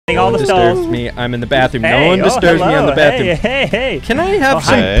No one disturbs me. I'm in the bathroom. No one disturbs me on the bathroom. Hey. Can I have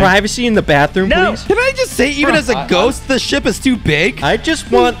some privacy in the bathroom, please? Can I just say, even as a ghost, the ship is too big? I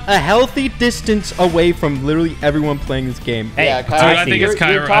just want a healthy distance away from literally everyone playing this game. Hey, yeah, Kyro, I think it's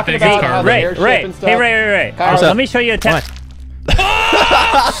Kyro. I think it's Kyro. Ray. Hey, Ray. Let me show you a test.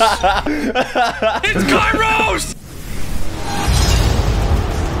 It's Kairos!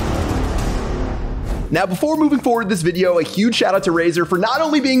 Now, before moving forward in this video, a huge shout out to Razer for not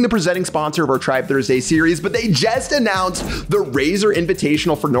only being the presenting sponsor of our Tribe Thursday series, but they just announced the Razer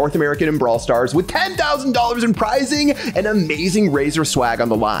Invitational for North American and Brawl Stars with $10,000 in prizing and amazing Razer swag on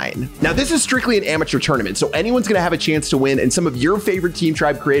the line. Now, this is strictly an amateur tournament, so anyone's gonna have a chance to win, and some of your favorite Team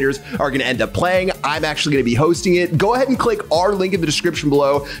Tribe creators are gonna end up playing. I'm actually gonna be hosting it. Go ahead and click our link in the description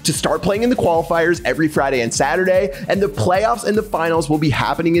below to start playing in the qualifiers every Friday and Saturday, and the playoffs and the finals will be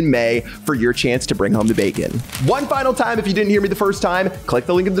happening in May for your chance to bring home the bacon. One final time, if you didn't hear me the first time, click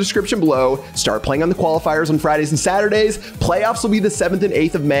the link in the description below. Start playing on the qualifiers on Fridays and Saturdays. Playoffs will be the 7th and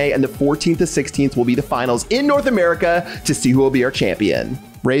 8th of May, and the 14th to 16th will be the finals in North America to see who will be our champion.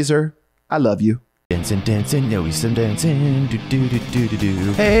 Razer, I love you. Dancing, no, we some dancing.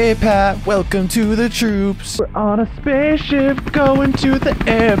 Hey, Pat, welcome to the troops. We're on a spaceship going to the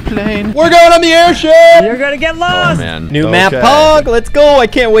airplane. We're going on the airship. You're gonna get lost. Oh, man. New map, Pog. Let's go. I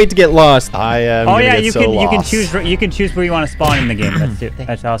can't wait to get lost. I am. Oh yeah, you can choose where you want to spawn in the game.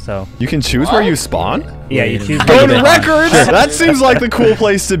 That's also. You can choose where you spawn. Yeah, you choose. Go to records. That seems like the cool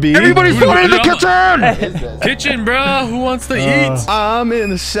place to be. Everybody's going in the kitchen. Kitchen, bro. Who wants to eat? I'm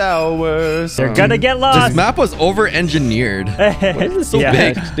in the showers. They're gonna get lost. This map was over-engineered. Why is this so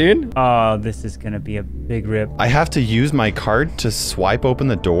big, dude? Oh, this is gonna be a big rip. I have to use my card to swipe open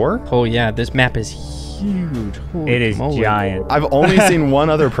the door? Oh yeah, this map is huge. Holy it is moly. giant. I've only seen one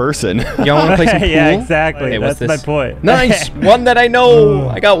other person. Y'all want to play some pool? Yeah, exactly. Hey, that's my point. Nice. One that I know.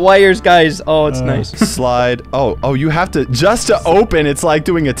 I got wires, guys. Oh, it's nice. Slide. Oh, you have to, just to open, it's like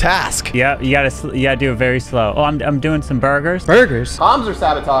doing a task. Yeah, you gotta do it very slow. Oh, I'm doing some burgers. Burgers? Comms or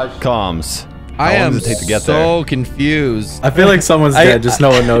sabotage? Comms. I am so confused. I feel like someone's dead, just no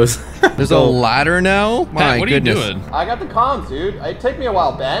one knows. There's a ladder now? My what goodness. are you doing? I got the comms, dude. It took me a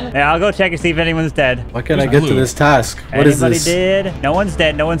while, Ben. Yeah, I'll go check and see if anyone's dead. Why can't I get to this task? What is this? Did? No one's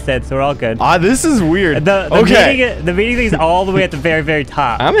dead. No one's dead, so we're all good. This is weird. The meeting thing's all the way at the very, very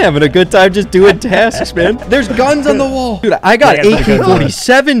top. I'm having a good time just doing tasks, man. There's guns on the wall. Dude, I got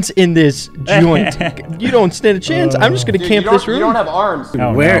AK-47s in this joint. You don't stand a chance. I'm just going to camp this room. You don't have arms.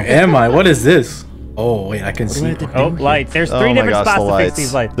 Oh, where am I? What is this? Oh, wait, I can see. Oh, lights. There's three different spots to fix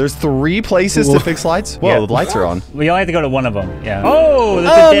these lights. There's 3 places to fix lights? Whoa, the lights are on. We only have to go to one of them. Yeah. Oh, there's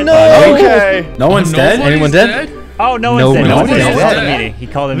a dead body. Okay. No one's dead? Anyone dead? Oh, no one's dead. No one's dead. He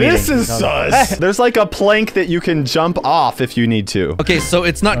called a meeting. This is sus. There's like a plank that you can jump off if you need to. Okay, so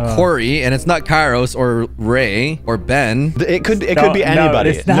it's not Corey, and it's not Kairos, or Ray, or Ben. It could be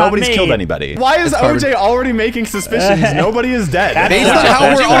anybody. Nobody's killed anybody. Why is OJ already making suspicions? Nobody is dead. Based on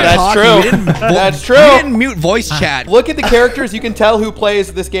how we're all talking, That's true. We didn't mute voice chat. Look at the characters. You can tell who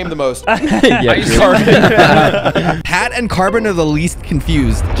plays this game the most. Pat and Carbon are the least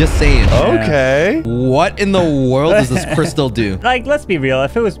confused. Just saying. Okay. What in the world does this crystal do? Like, let's be real.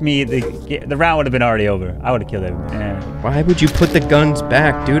 If it was me, the round would have been already over. I would have killed everyone. Why would you put the guns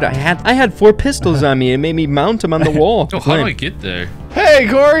back, dude? I had 4 pistols on me. It made me mount them on the wall. Oh, how do I get there? Hey,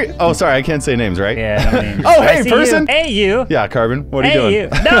 Corey. Oh, sorry. I can't say names, right? Yeah. Oh, hey, person. Hey, you. Yeah, Carbon. What are you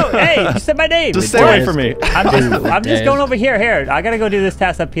doing? No, hey, you said my name. Just stay away from me. I'm just going over here. I gotta go do this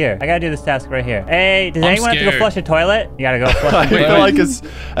task up here. I gotta do this task right here. Hey, does anyone have to go flush a toilet? You gotta go flush a toilet. I feel like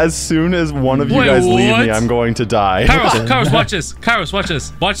as soon as one of you guys leave me, I'm going to die. Kairos, watch this. Kairos, watch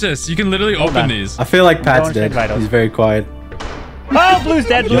this. Watch this. You can literally open these. I feel like Pat's dead. He's very quiet. Oh, Blue's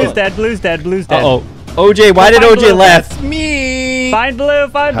dead. Blue's dead. Blue's dead. Blue's dead. Uh-oh. OJ, why did OJ left? Me. Find blue.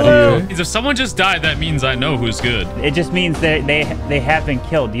 Find blue. If someone just died, that means I know who's good. It just means that they have been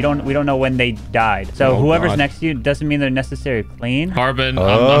killed. We don't know when they died. So whoever's next to you doesn't mean they're necessarily clean. Carbon, I'm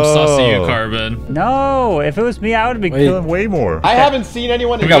sussing you, Carbon. No, if it was me, I would have been killing way more. I haven't seen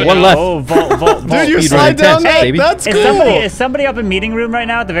anyone. We got one left. Oh, vault. Dude, you slide down that. That's cool. Is somebody up in meeting room right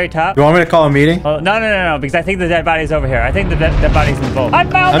now at the very top? You want me to call a meeting? Oh, no, because I think the dead body's over here. I think the dead body's in vault. I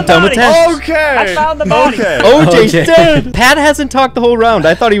found the body. I'm done with tests. Okay. I found the body. Okay. OJ's dead. Pat hasn't talked talked the whole round.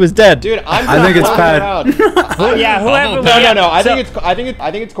 I thought he was dead. Dude, I think it's Pat. Yeah, whoever. No. I think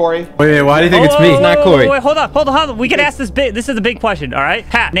it's Corey. Wait, why do you think it's me? It's not Corey. Wait, hold on. We can ask this big. This is a big question. All right,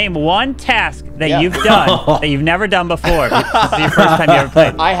 Pat, name one task that you've done that you've never done before. This is your first time you ever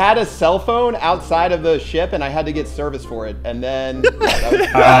played. I had a cell phone outside of the ship, and I had to get service for it. And then,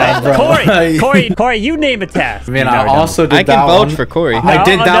 Corey, you name a task. Man, I also did I that can one. vouch for Corey. I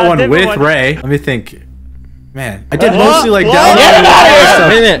did that one with Ray. Let me think. Man, I did mostly like down. Get him out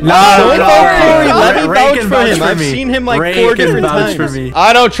of here! No, Wait, no, let me Ray vouch can for vouch him. for I've me. seen him like Ray 4 can different vouch times. for me.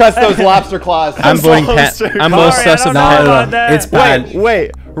 I don't trust those lobster claws. I'm voting Pat. I'm most sus of Pat. It's Pat.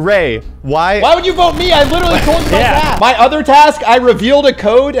 Wait, Ray, why? Why would you vote me? I literally told you my task. My other task, I revealed a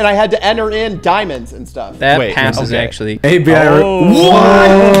code and I had to enter in diamonds and stuff. That passes actually. Hey, What?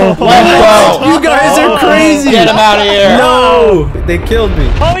 Let's go. You guys are crazy. Get him out of here. No, they killed me.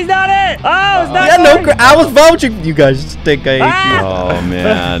 Oh, he's not it. Oh, it's not. Yeah, no, I was vouching. You guys think I hate you. Oh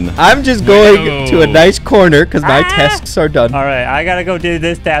man. I'm just going to a nice corner because my tasks are done. All right, I gotta go do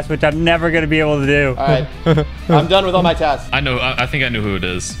this task, which I'm never gonna be able to do. All right, I'm done with all my tasks. I know. I think I know who it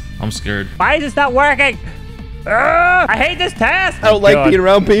is. I'm scared. Why is this not working? I hate this task. I don't like being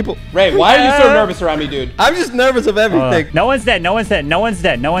around people. Ray, why are you so nervous around me, dude? I'm just nervous of everything. No one's dead. No one's dead. No one's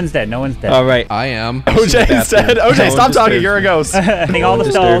dead. No one's dead. No one's dead. All right. I am. OJ said, OJ, stop talking. You're a ghost. I think all the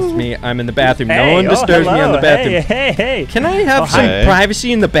disturbs stalls. me. I'm in the bathroom. Hey, No one disturbs me on the bathroom. Hey. Can I have some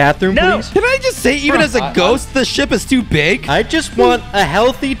privacy in the bathroom, No. please? Can I just say, even as a ghost, the ship is too big? I just want a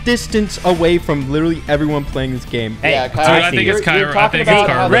healthy distance away from literally everyone playing this game. Hey, Yeah, Kyle, I think it's Cairo. I think it's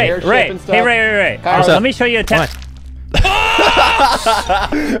Cairo. Ray. Hey, Ray. Kyle, Let me show you a test. It's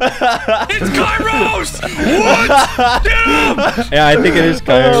Kairos! What? Yeah, I think it is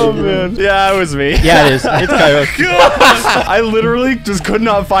Kairos. Oh man. Yeah, it was me. Yeah, it is. It's Kairos. I literally just could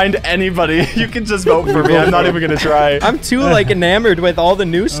not find anybody. You can just vote for me. I'm not even gonna try. I'm too like enamored with all the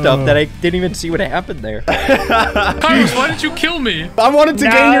new stuff that I didn't even see what happened there. Kairos, why did you kill me? I wanted to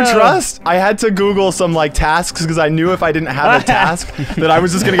gain your trust. I had to Google some like tasks because I knew if I didn't have a task that I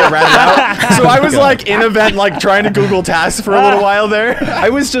was just gonna get ratted out. So I was like in event like trying to Google tasks for a little while there. I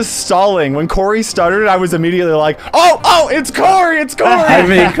was just stalling. When Corey started, I was immediately like, oh, it's Corey, it's Corey. I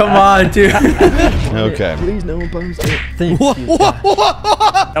mean, come on, dude. Okay. Please, no one bums it. Thank What? you.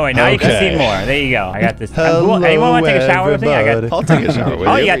 Oh wait, now you can see Okay. more. There you go. I got this. Hello, Anyone want to take a shower with me? I got. everybody. I'll take a shower with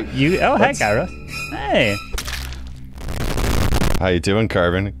Oh, you. you got you. Oh, hey, Kairos. Hey. How you doing,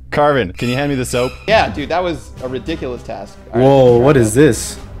 Carvin? Carvin, can you hand me the soap? Yeah, dude, that was a ridiculous task. All right, Whoa, what is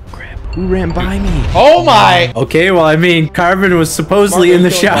this? Who ran by me? Oh my! Okay, well, I mean, Carvin was supposedly Marco, in the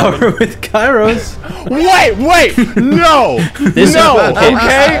you killed shower with Kairos. Wait, no, no,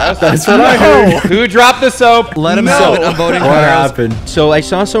 okay? That's what I heard. Who dropped the soap? Let him have it. I'm voting What Kairos. happened? So I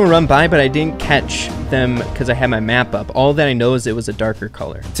saw someone run by, but I didn't catch them because I had my map up. All that I know is it was a darker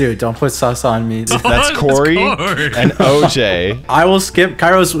color. Dude, don't put sus on me. That's Corey and OJ. I will skip.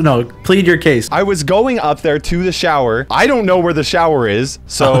 Kairos, no, plead your case. I was going up there to the shower. I don't know where the shower is,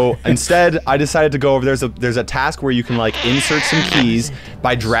 so instead I decided to go over. There's a task where you can like insert some keys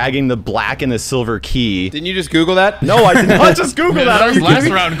by dragging the black and the silver key. Didn't you just Google that? No, I did not just Google Man, that. that Are was you last kidding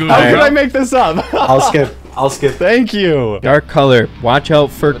me? round Google. How could I make this up? I'll skip. Thank you. Dark color. Watch out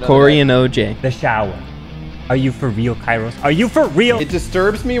for Corey and OJ. The shower. Are you for real, Kairos? Are you for real? It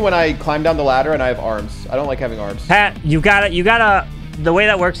disturbs me when I climb down the ladder and I have arms. I don't like having arms. Pat, you gotta. The way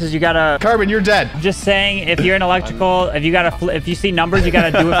that works is you gotta. Carvin, you're dead. I'm just saying, if you're in electrical, if you see numbers, you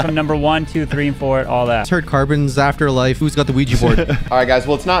gotta do it from number 1, 2, 3, and 4, all that. Heard Carbon's afterlife. Who's got the Ouija board? All right, guys.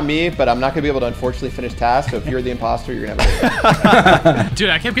 Well, it's not me, but I'm not gonna be able to unfortunately finish tasks. So if you're the imposter, you're gonna have a Dude,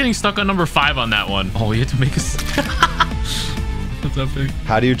 I kept getting stuck on number 5 on that one. Oh, we had to make us. What's up, big?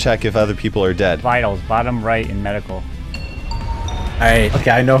 How do you check if other people are dead? Vitals, bottom right in medical. All right. Okay,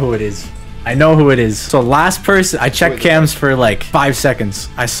 I know who it is. So last person, I checked cams for like 5 seconds.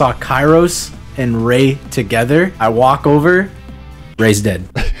 I saw Kairos and Ray together. I walk over, Ray's dead.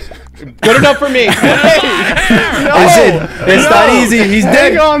 Good enough for me. It's not easy. He's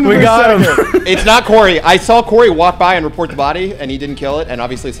dead. We got him. It's not Corey. I saw Corey walk by and report the body, and he didn't kill it. And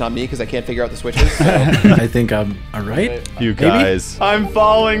obviously, it's not me because I can't figure out the switches. So. I think I'm right. You guys. I'm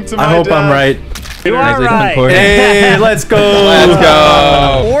falling to my I hope death. I'm right. You are right. Hey, let's go. Let's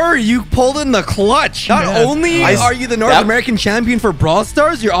go. Or you pulled in the clutch. Not only are you the North American champion for Brawl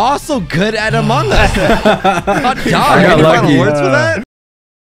Stars, you're also good at Among Us. Hot dog. got Any final lucky. words for that?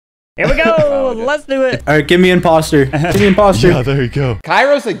 Here we go. Let's do it. All right, give me imposter. Give me imposter. Yeah, there you go.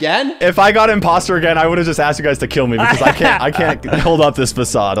 Kairos again? If I got imposter again, I would have just asked you guys to kill me because I can't hold up this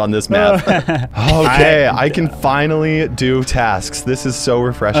facade on this map. Okay, I can finally do tasks. This is so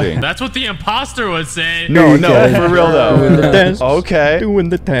refreshing. That's what the imposter would say. No, for real Doing the though. tasks. Okay. Doing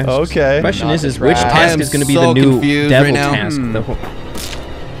the tasks. Okay. Question Not is this which right. I task am is going to be so the new confused devil right now. task?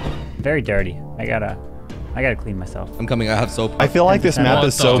 Very dirty. I gotta clean myself. I'm coming. I have soap. I feel like this map What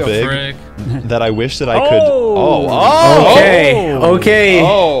is so the big frick? that I wish that I could. Okay. Okay.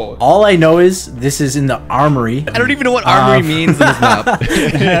 Oh. All I know is this is in the armory. I don't even know what armory means in this map.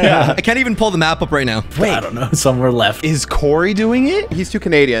 I can't even pull the map up right now. I don't know. Somewhere left. Is Corey doing it? He's too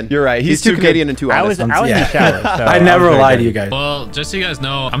Canadian. You're right. He's too Canadian and too I honest. was in the shower. So I never was very lie to dirty. you guys. Well, just so you guys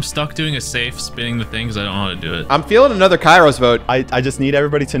know, I'm stuck doing a safe spinning the thing because I don't know how to do it. I'm feeling another Kairos vote. I just need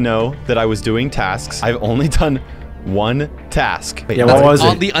everybody to know that I was doing tasks. I've only done one task. Yeah, what was it?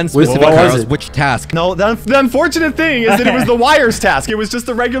 Oddly unspecific. What was Kairos. it? Which task? No, the unfortunate thing is that it was the wires task. It was just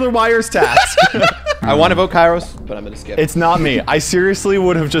the regular wires task. I want to vote Kairos, but I'm going to skip. It's not me. I seriously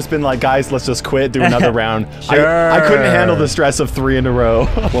would have just been like, guys, let's just quit, do another round. Sure. I couldn't handle the stress of 3 in a row.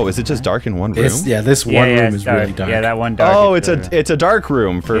 Whoa, is it just dark in one room? This one room it's is really dark. Yeah, that one dark. Oh, is it's a dark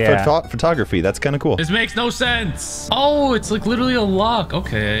room for Yeah. photography. That's kind of cool. This makes no sense. Oh, it's like literally a lock.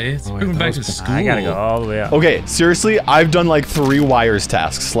 Okay, it's bringing back to school. I gotta go all the way up. Okay, seriously, I've done like 3 wires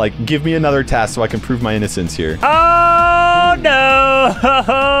tasks. Like, give me another task so I can prove my innocence here. Oh no!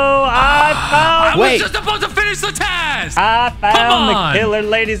 I I was just about to finish the task. found Come the on. killer,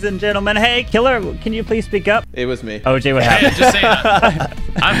 ladies and gentlemen. Hey, killer, can you please speak up? It was me. OJ, what Hey, happened? just saying.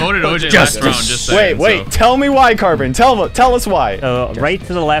 I voted OJ last round. Just saying. Wait, so. tell me why, Carbon. Tell us why. So right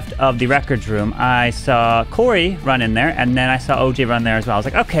to the left of the records room, I saw Corey run in there, and then I saw OJ run there as well. I was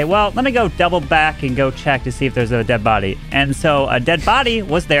like, okay, well, let me go double back and go check to see if there's a dead body. And so a dead body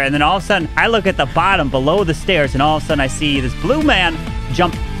was there, and then all of a sudden, I look at the bottom below the stairs, and all of a sudden I see this blue man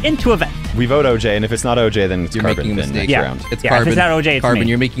jump into a vent. We vote OJ, and if it's not OJ, then it's You're Carbon. making a then mistake. next Yeah. round. It's Yeah, if Carbon. it's not OJ, it's Carbon, me.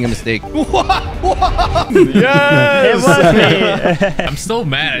 you're making a mistake. It was me. I'm so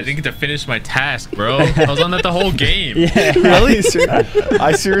mad. I didn't get to finish my task, bro. I was on that the whole game. Really?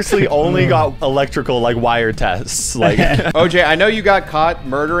 I seriously only got electrical, like, wire tests. Like, OJ, I know you got caught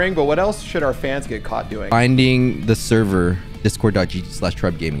murdering, but what else should our fans get caught doing? Finding the server,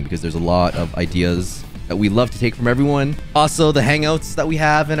 discord.gg/tribegaming, because there's a lot of ideas that we love to take from everyone. Also, the hangouts that we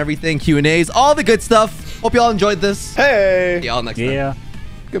have and everything, Q&As, all the good stuff. Hope you all enjoyed this. hey! See y'all next time. Yeah.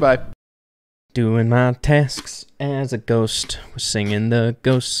 Goodbye. Doing my tasks as a ghost. We're singing the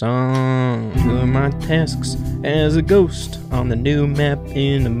ghost song. Doing my tasks as a ghost on the new map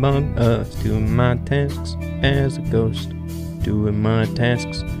in Among Us. Doing my tasks as a ghost. Doing my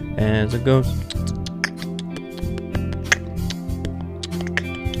tasks as a ghost.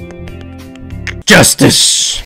 Justice!